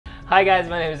Hi guys,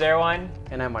 my name is Erwan.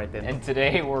 And I'm Martin. And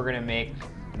today we're gonna make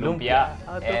lumpia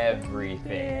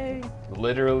everything.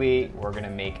 Literally, we're gonna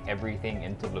make everything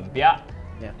into lumpia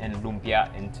and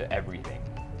lumpia into everything.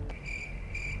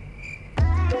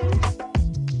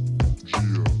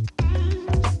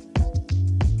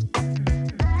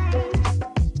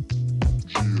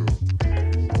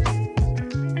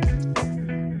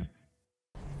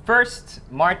 First,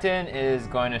 Martin is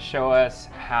going to show us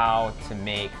how to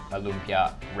make a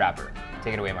lumpia wrapper.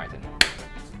 Take it away, Martin.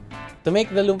 To make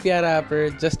the lumpia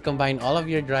wrapper, just combine all of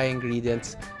your dry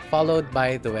ingredients followed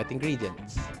by the wet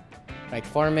ingredients. Right,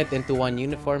 form it into one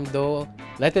uniform dough,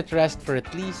 let it rest for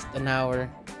at least an hour,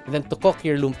 and then to cook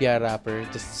your lumpia wrapper,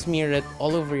 just smear it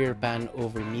all over your pan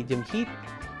over medium heat,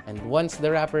 and once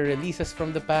the wrapper releases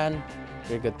from the pan,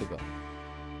 you're good to go.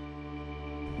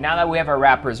 Now that we have our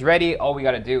wrappers ready, all we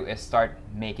gotta do is start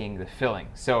making the filling.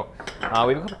 So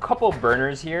we have a couple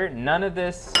burners here. None of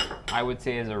this, I would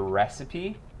say, is a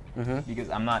recipe because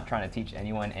I'm not trying to teach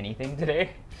anyone anything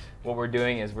today. What we're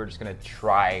doing is we're just gonna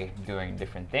try doing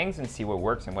different things and see what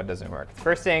works and what doesn't work.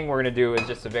 First thing we're gonna do is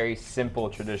just a very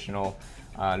simple, traditional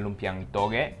lumpiang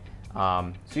toge.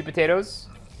 Sweet potatoes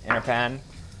in our pan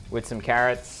with some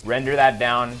carrots. Render that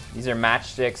down. These are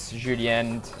matchsticks,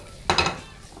 julienne.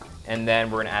 And then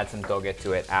we're gonna add some toge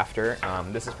to it after.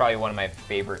 This is probably one of my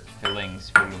favorite fillings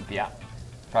for lumpia.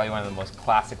 Probably one of the most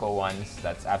classical ones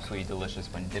that's absolutely delicious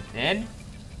when dipped in.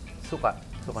 Suka.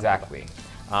 Exactly.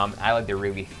 I like the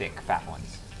really thick, fat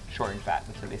ones. Short and fat,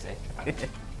 that's what they say.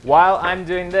 While I'm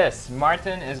doing this,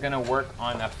 Martin is gonna work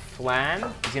on a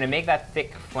flan. He's gonna make that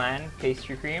thick flan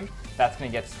pastry cream. That's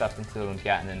gonna get stuffed into the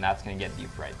lumpia and then that's gonna get deep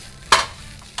fried.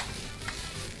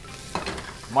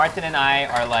 Martin and I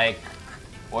are like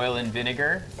oil and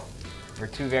vinegar. We're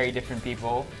two very different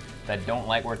people that don't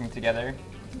like working together,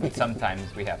 but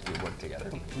sometimes we have to work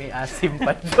together. May asim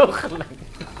pa joke lang.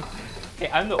 Hey,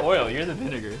 I'm the oil, you're the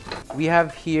vinegar. We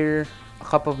have here a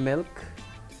cup of milk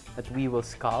that we will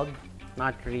scald,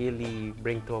 not really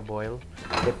bring to a boil.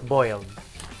 Get boiled.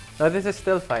 Now this is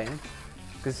still fine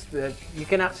because you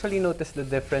can actually notice the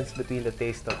difference between the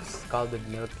taste of scalded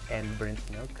milk and burnt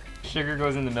milk. Sugar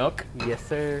goes in the milk? Yes,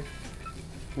 sir.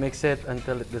 Mix it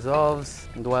until it dissolves,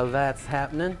 and while that's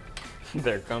happening,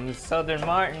 there comes Southern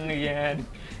Martin again.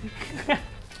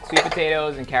 Sweet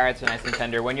potatoes and carrots are nice and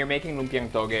tender. When you're making lumpiang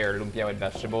toge or lumpia with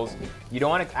vegetables, you don't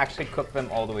want to actually cook them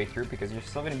all the way through because you're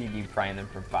still going to be deep frying them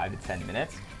for 5 to 10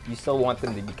 minutes. You still want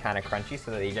them to be kind of crunchy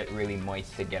so that they get really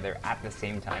moist together at the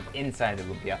same time inside the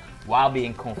lumpia while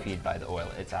being confit by the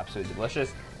oil. It's absolutely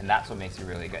delicious, and that's what makes it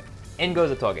really good. In goes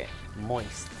the toge.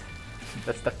 Moist.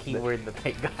 That's the key word that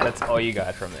I got. That's all you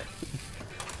got from it.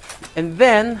 And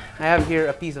then, I have here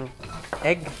a piece of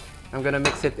egg. I'm gonna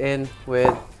mix it in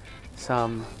with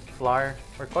some flour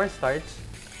or cornstarch.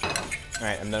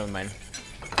 Alright, I'm done with mine.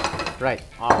 Right.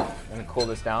 I'm gonna cool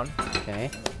this down. Okay.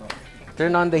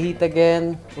 Turn on the heat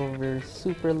again over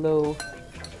super low.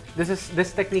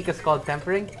 This technique is called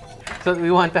tempering. So what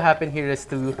we want to happen here is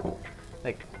to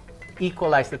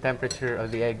equalize the temperature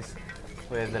of the eggs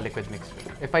with the liquid mixture.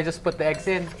 If I just put the eggs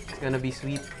in, it's gonna be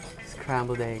sweet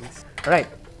scrambled eggs. Alright,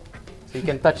 so you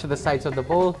can touch the sides of the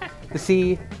bowl to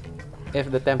see if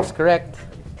the temp is correct.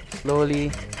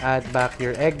 Slowly add back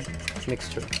your egg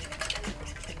mixture.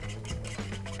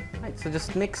 Alright, so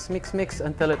just mix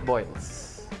until it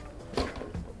boils.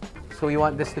 So we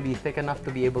want this to be thick enough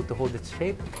to be able to hold its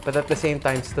shape, but at the same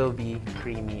time still be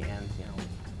creamy and,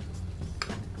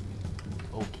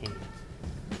 okay.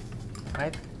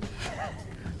 Right?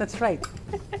 That's right.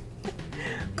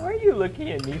 Why are you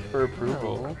looking at me for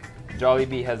approval? No.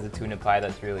 Jollibee has the tuna pie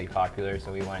that's really popular,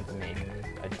 so we wanted to make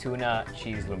a tuna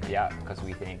cheese lumpia because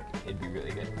we think it'd be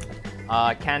really good.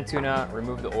 Canned tuna,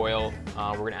 remove the oil.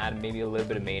 We're gonna add maybe a little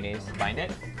bit of mayonnaise to bind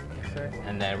it. Yes, sir.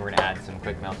 And then we're gonna add some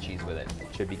quick melt cheese with it.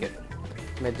 Should be good.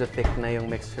 Medyo thick na yung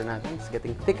mixture natin. It's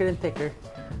getting thicker and thicker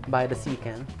by the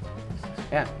second.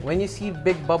 Yeah, when you see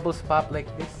big bubbles pop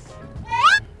like this,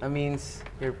 that means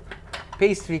your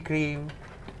pastry cream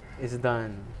is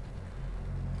done.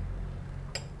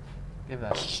 Give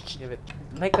it.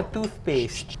 Like a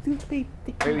toothpaste. Wait,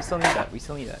 we still need that. We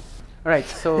still need that. All right,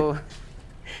 so.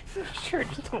 Sure,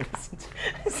 just don't listen to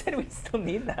I said we still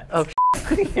need that. Oh,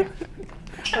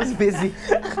 I was busy.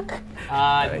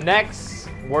 Right. Next,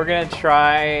 we're gonna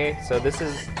try. So this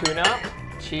is tuna,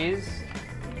 cheese,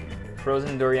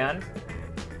 frozen durian.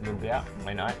 Lumpia,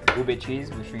 why not? Ube cheese,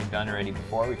 which we've done already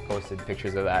before. We've posted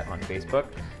pictures of that on Facebook,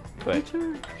 but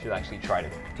you should actually try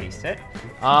to taste it.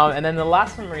 And then the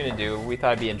last one we're gonna do, we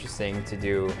thought it'd be interesting to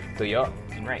do tuyo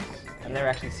in rice. I've never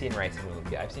actually seen rice in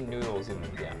lumpia. I've seen noodles in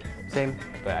lumpia. Same.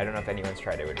 But I don't know if anyone's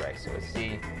tried it with rice. So let's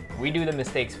see. We do the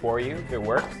mistakes for you. If it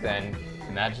works, then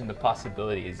imagine the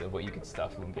possibilities of what you could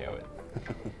stuff lumpia with.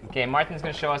 Okay, Martin's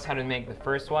gonna show us how to make the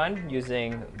first one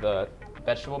using the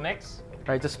vegetable mix. All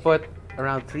right, just put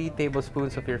around 3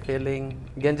 tablespoons of your filling.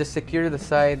 Again, just secure the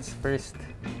sides first.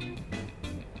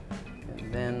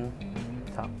 And then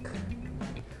tuck.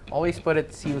 Always put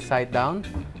it seal side down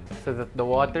so that the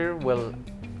water will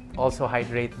also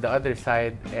hydrate the other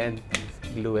side and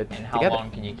glue it And how together.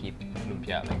 long can you keep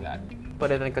lumpia like that?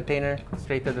 Put it in a container,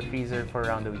 straight to the freezer for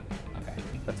around a week. Okay.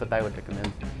 That's what I would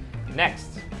recommend.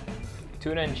 Next,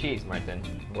 tuna and cheese, Martin.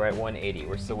 We're at 180.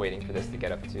 We're still waiting for this to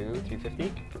get up to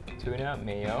 350. Tuna,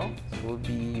 mayo. So we'll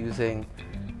be using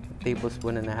a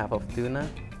tablespoon and a half of tuna.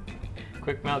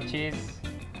 Quick melt cheese.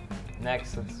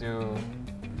 Next, let's do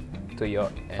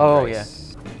tuyo and Oh,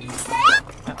 rice.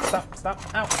 Stop, stop,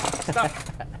 ow, stop,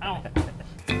 ow.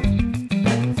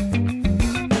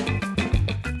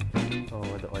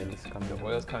 Oh, the oil is coming. The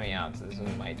oil's coming out, so this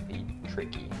one might be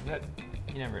tricky, but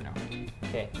you never know.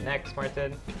 Okay, next,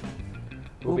 Martin.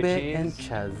 Ube cheese. and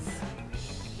chaz.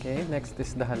 Okay, next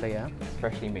is the halaya. It's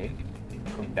freshly made,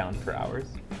 cooked down for hours.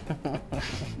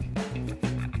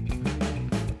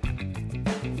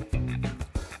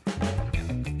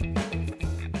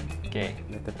 Okay,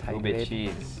 Let it ube hydrate.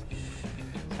 cheese.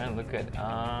 It's trying to look good.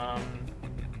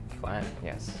 Flan,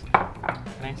 yes.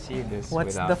 Can I see this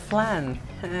What's without? the flan?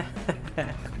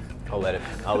 I'll let it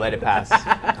pass.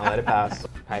 I'll let it pass.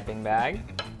 Piping bag.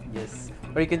 Yes.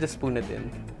 Or you can just spoon it in.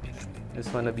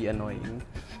 Just wanna be annoying.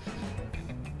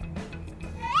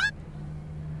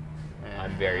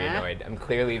 I'm very annoyed. I'm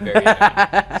clearly very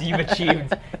annoyed. So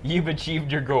you've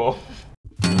achieved your goal.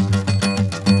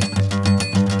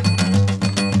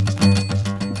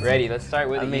 Ready, let's start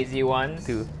with I'll the make easy ones.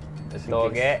 2. Let's in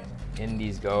toge. case. In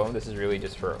these go. This is really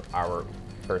just for our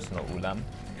personal ulam.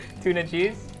 Tuna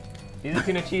cheese. These are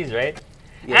tuna cheese, right?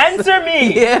 Yes. Answer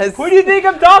me! Yes. Who do you think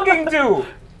I'm talking to?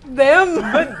 Them!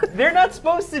 But they're not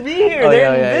supposed to be here. Oh,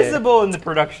 They're yeah, invisible in the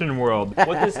production world.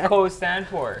 What does CO stand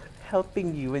for?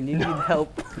 Helping you when you need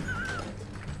help.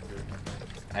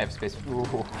 I have space.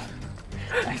 Ooh.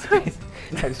 I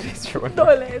have space for one. Dole.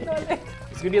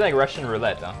 It's gonna be like Russian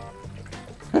roulette, huh?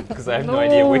 Because I have no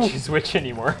idea which is which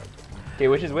anymore. Okay,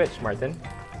 which is which, Martin?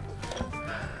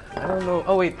 I don't know.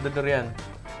 Oh wait, the durian.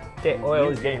 Okay, oil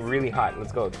is getting really hot.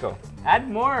 Let's go, let's go. Add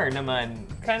more, naman.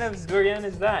 What kind of durian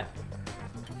is that?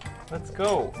 Let's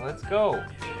go, let's go.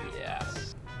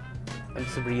 Yes. I'm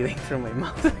just breathing through my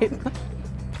mouth right now.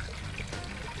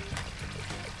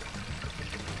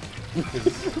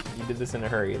 You did this in a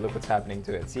hurry. Look what's happening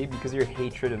to it. See, because of your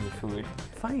hatred of the food,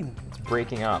 Fine. it's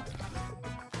breaking up.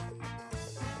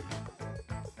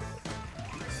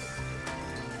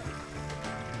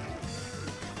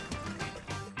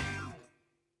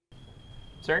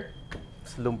 Sir,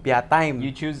 It's lumpia time.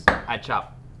 you choose. I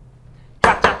chop.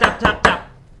 Chop, chop, chop, chop, chop.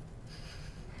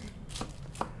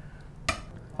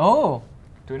 Oh!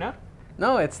 Tuna?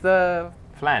 No, it's the...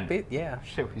 Flan. Yeah.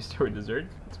 Shit, we store dessert.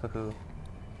 It's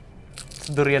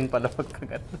durian pala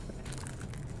pagkagat.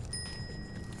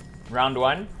 Round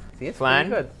one. See, it's Flan.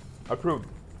 pretty good. Approved.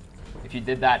 If you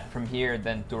did that from here,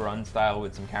 then turon style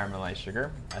with some caramelized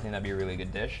sugar, I think that'd be a really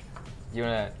good dish. You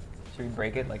wanna, should we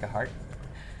break it like a heart?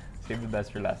 Save the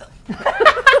best for last.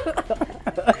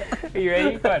 Are you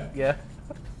ready? Go on. Yeah.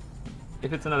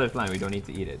 If it's another flan, we don't need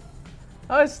to eat it.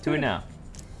 Oh, it's Tuna.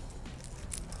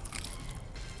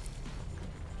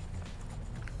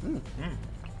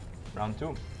 Round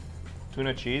two.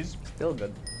 Tuna cheese. Still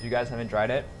good. If you guys haven't tried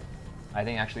it, I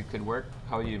think actually could work.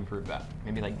 How would you improve that?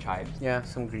 Maybe like chives? Yeah,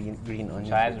 some green onions.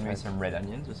 Chives or maybe some red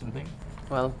onions or something?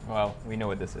 Well, Well, we know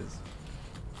what this is.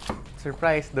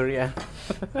 surprise durian.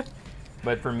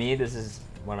 But for me, this is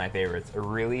one of my favorites. A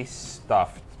really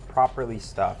stuffed, properly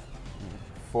stuffed,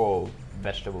 full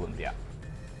vegetable lumpia.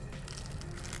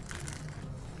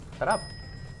 Sarap.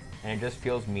 And it just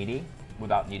feels meaty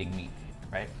without needing meat,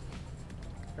 right?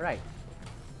 Right.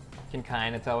 You can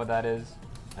kind of tell what that is.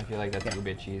 I feel like that's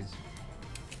ube cheese.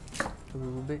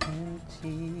 Ube and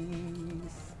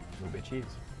cheese. Ube cheese.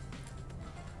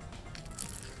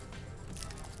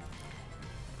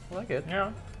 I like it.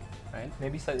 Yeah. Right?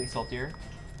 Maybe slightly saltier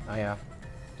Oh yeah.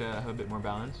 to have a bit more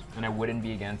balance. And I wouldn't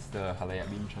be against the halaya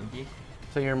being chunky.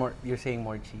 So you're saying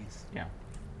more cheese. Yeah.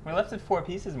 We're left with 4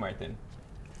 pieces, Martin.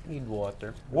 Need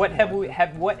water. What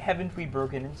haven't we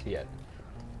broken into yet?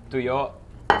 Tuyo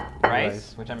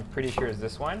rice, which I'm pretty sure is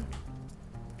this one.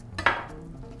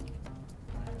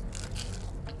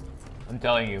 I'm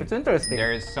telling you, It's interesting.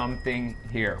 there is something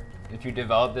here. If you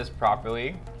develop this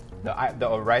properly, the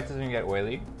rice doesn't get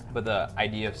oily, but the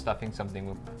idea of stuffing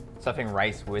something stuffing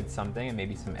rice with something and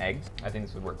maybe some eggs, I think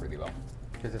this would work really well.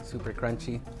 Because it's super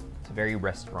crunchy. It's a very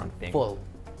restaurant thing. Full.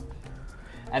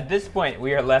 At this point,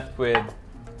 we are left with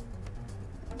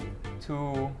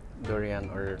 2 durian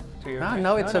or... Ah,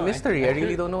 no, it's a mystery. I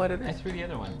really don't know what it is. I threw the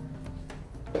other one.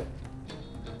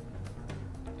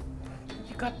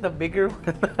 You got the bigger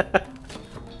one.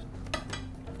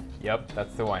 Yep,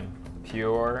 that's the one.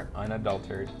 Pure,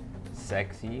 unadulterated,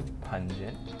 sexy,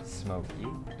 pungent, smoky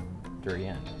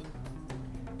durian.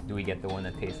 Do we get the one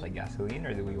that tastes like gasoline,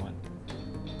 or do we want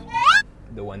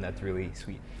the one that's really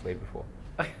sweet, flavorful?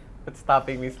 What's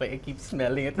stopping me is like I keep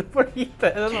smelling it before I eat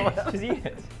it. I don't know what else. Just eat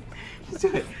it. Just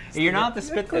do it. You're not to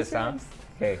spit this, huh?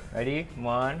 Okay, ready?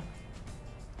 1,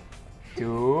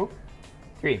 2,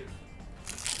 3.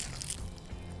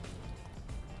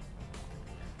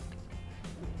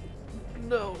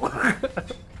 No.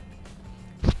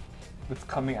 It's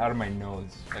coming out of my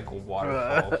nose like a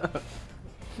waterfall.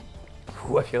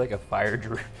 Ooh, I feel like a fire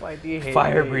Why do you hate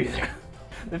fire me? breather.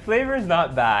 The flavor is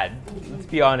not bad. Let's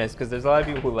be honest, because there's a lot of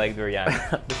people who like durian.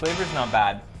 The flavor is not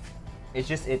bad. It's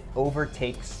just it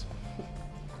overtakes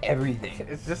everything.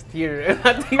 It's just here.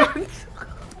 Not even.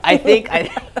 I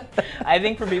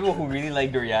think for people who really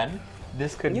like durian,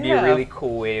 this could be a really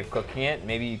cool way of cooking it.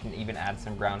 Maybe you can even add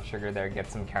some brown sugar there, get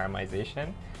some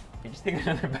caramelization. You just take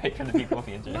another bite for the people of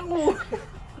the internet. No.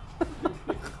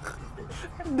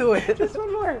 Do it. Just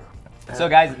one more. So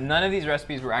guys, none of these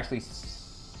recipes were actually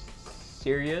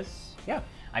serious. Yeah.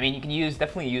 I mean, you can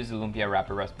definitely use the lumpia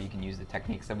wrapper recipe. You can use the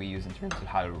techniques that we use in terms of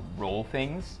how to roll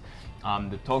things.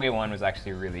 The toge one was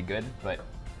actually really good, but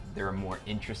there are more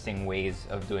interesting ways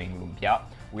of doing lumpia.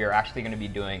 We are actually going to be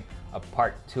doing a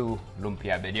part 2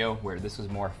 lumpia video where this was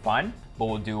more fun, but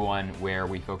we'll do one where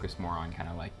we focus more on kind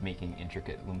of like making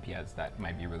intricate lumpias that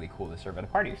might be really cool to serve at a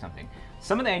party or something.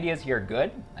 Some of the ideas here are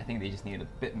good. I think they just need a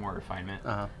bit more refinement,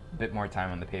 a bit more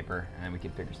time on the paper, and then we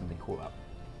can figure something cool out.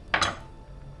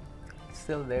 It's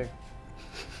still there.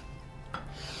 You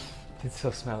can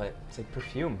still smell it. It's like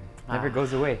perfume. Never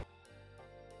goes away.